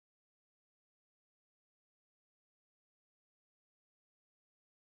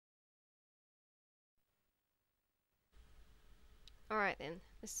Alright then,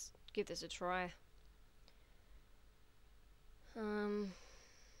 let's give this a try.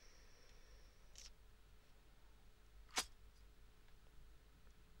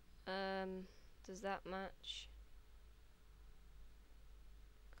 Does that match?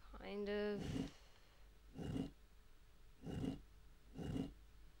 Kind of.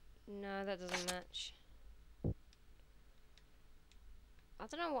 No, that doesn't match. I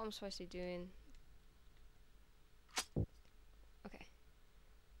don't know what I'm supposed to be doing. Okay.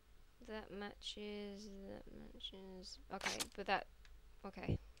 That matches, okay, but that,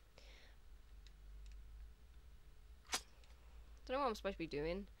 okay. Don't know what I'm supposed to be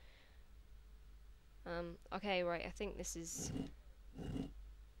doing. Okay, right, I think this is,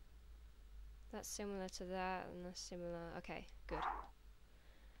 that's similar to that, and that's similar, okay, good.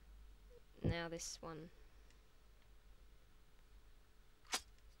 Now this one.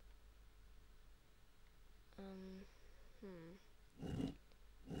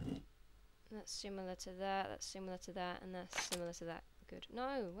 That's similar to that, that's similar to that, and that's similar to that. Good.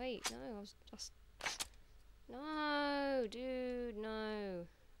 No, wait, no, I was just... No, dude, no.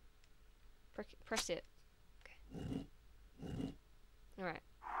 Press it. Okay. Alright.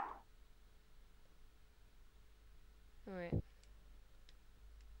 Alright.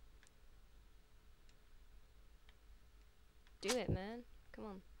 Do it, man. Come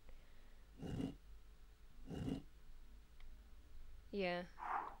on. Yeah.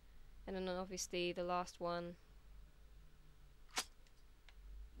 And then obviously the last one.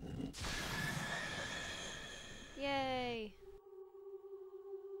 Yay!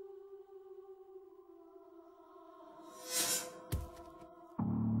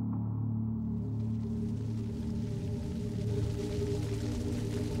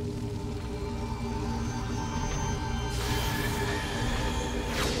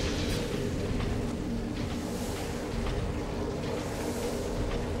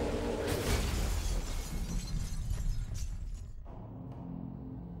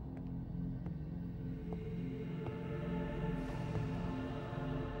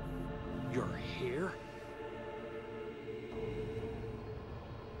 You're here?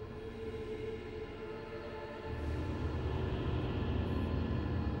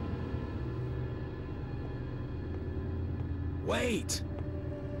 Wait!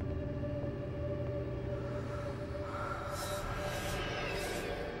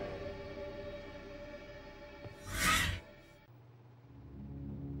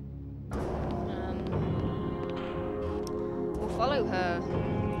 We'll follow her.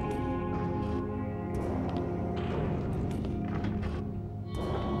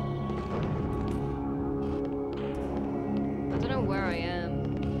 Where I am.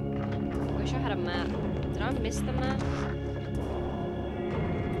 Wish I had a map. Did I miss the map? I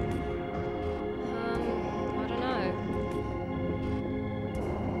don't know.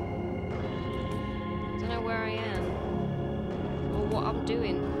 Don't know where I am. Or what I'm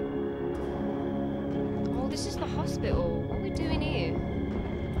doing. Oh, this is the hospital. What are we doing here?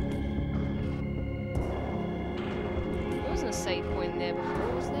 There wasn't a save point there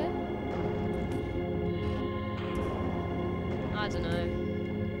before, was there? I don't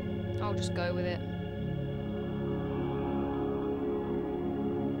know. I'll just go with it.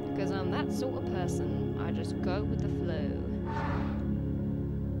 Because I'm that sort of person. I just go with the flow.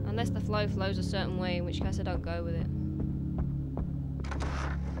 Unless the flow flows a certain way, in which case I don't go with it.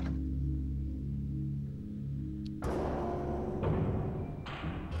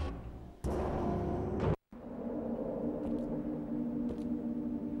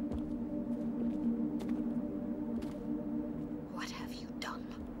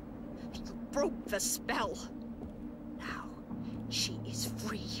 Broke the spell. Now, she is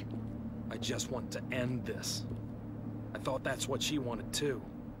free. I just want to end this. I thought that's what she wanted too.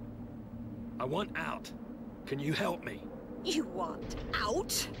 I want out. Can you help me? You want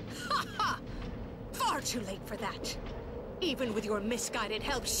out? Ha ha! Far too late for that. Even with your misguided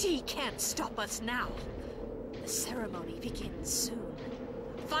help, she can't stop us now. The ceremony begins soon.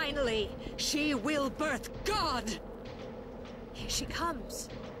 Finally, she will birth God! Here she comes.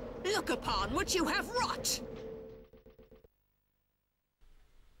 Look upon what you have wrought!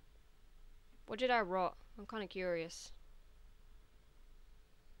 What did I rot? I'm kind of curious.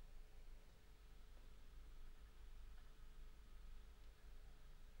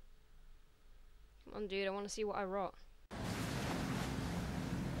 Come on, dude, I want to see what I wrought.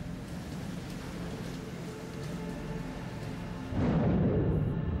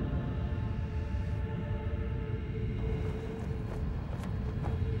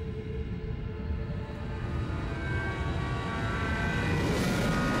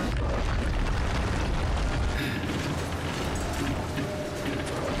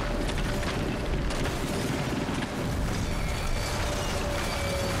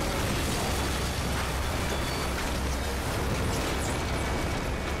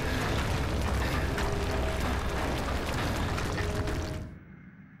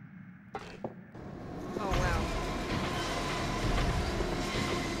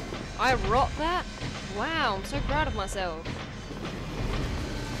 I wrought that? Wow, I'm so proud of myself.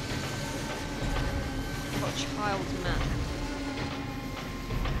 I've got a child's map.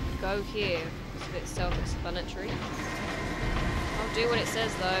 Go here. It's a bit self-explanatory. I'll do what it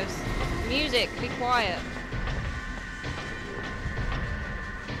says though. Music, be quiet.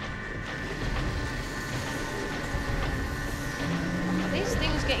 Are these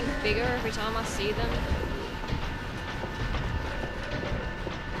things getting bigger every time I see them?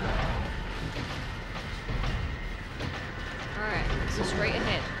 Alright, so straight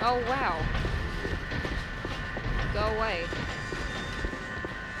ahead. Oh wow. Go away.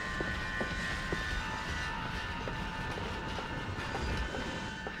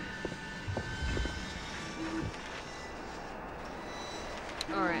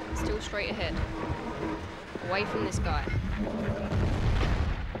 Alright, still straight ahead. Away from this guy.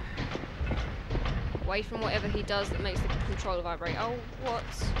 Away from whatever he does that makes the controller vibrate. Oh, what?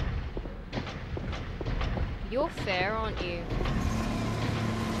 You're fair, aren't you?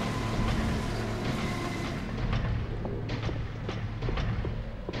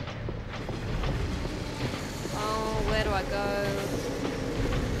 Oh, where do I go?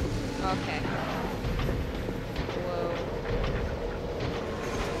 Okay. Whoa.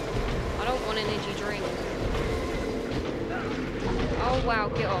 I don't want an energy drink. Oh wow,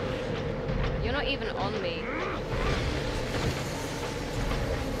 get off. You're not even on me.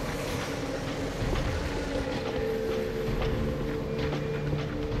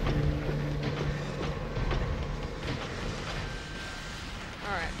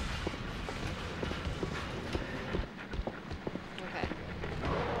 Alright. Okay.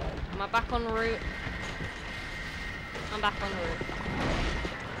 Am I back on route? I'm back on route.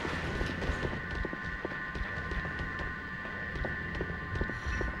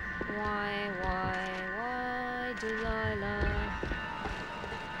 Why, Delilah?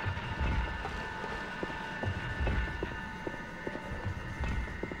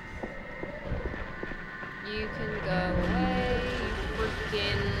 You can go away,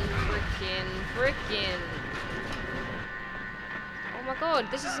 frickin'. Oh my god,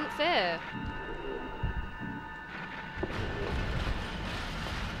 this isn't fair.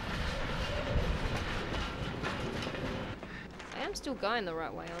 I'm still going the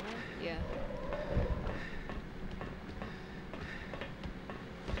right way, aren't I? Yeah.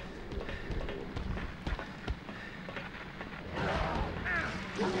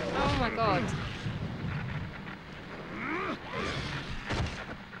 Oh my god.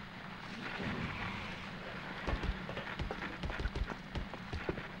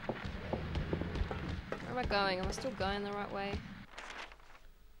 Where am I going? Am I still going the right way?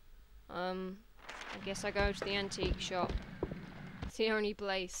 I guess I go to the antique shop. It's the only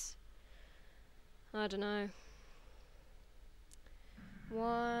place. I don't know.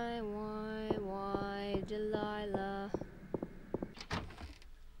 Why, Delilah?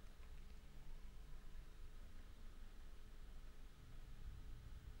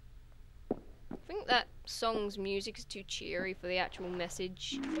 I think that song's music is too cheery for the actual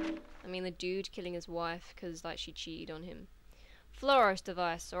message. I mean, the dude killing his wife because, like, she cheated on him. Floros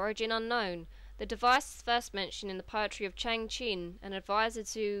device, origin unknown. The device is first mentioned in the poetry of Chang Qin, an advisor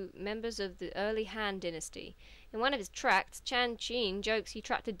to members of the early Han dynasty. In one of his tracts, Chang Qin jokes he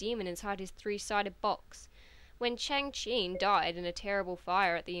trapped a demon inside his three-sided box. When Chang Qin died in a terrible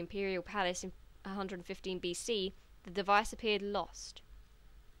fire at the imperial palace in 115 BC, the device appeared lost.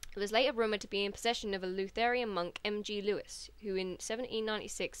 It was later rumoured to be in possession of a Lutheran monk, M.G. Lewis, who in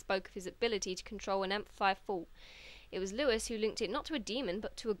 1796 spoke of his ability to control and amplify thought. It was Lewis who linked it not to a demon,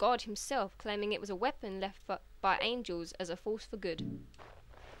 but to a god himself, claiming it was a weapon left by angels as a force for good.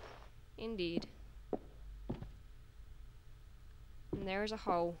 Indeed. And there is a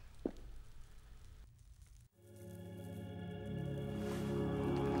hole.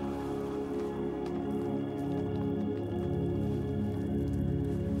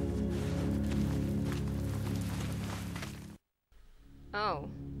 Oh.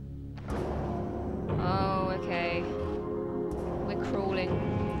 Oh, okay. We're crawling.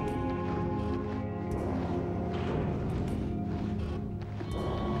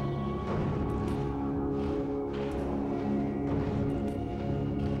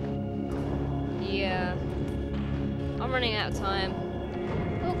 Yeah. I'm running out of time.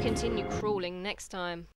 We'll continue crawling next time.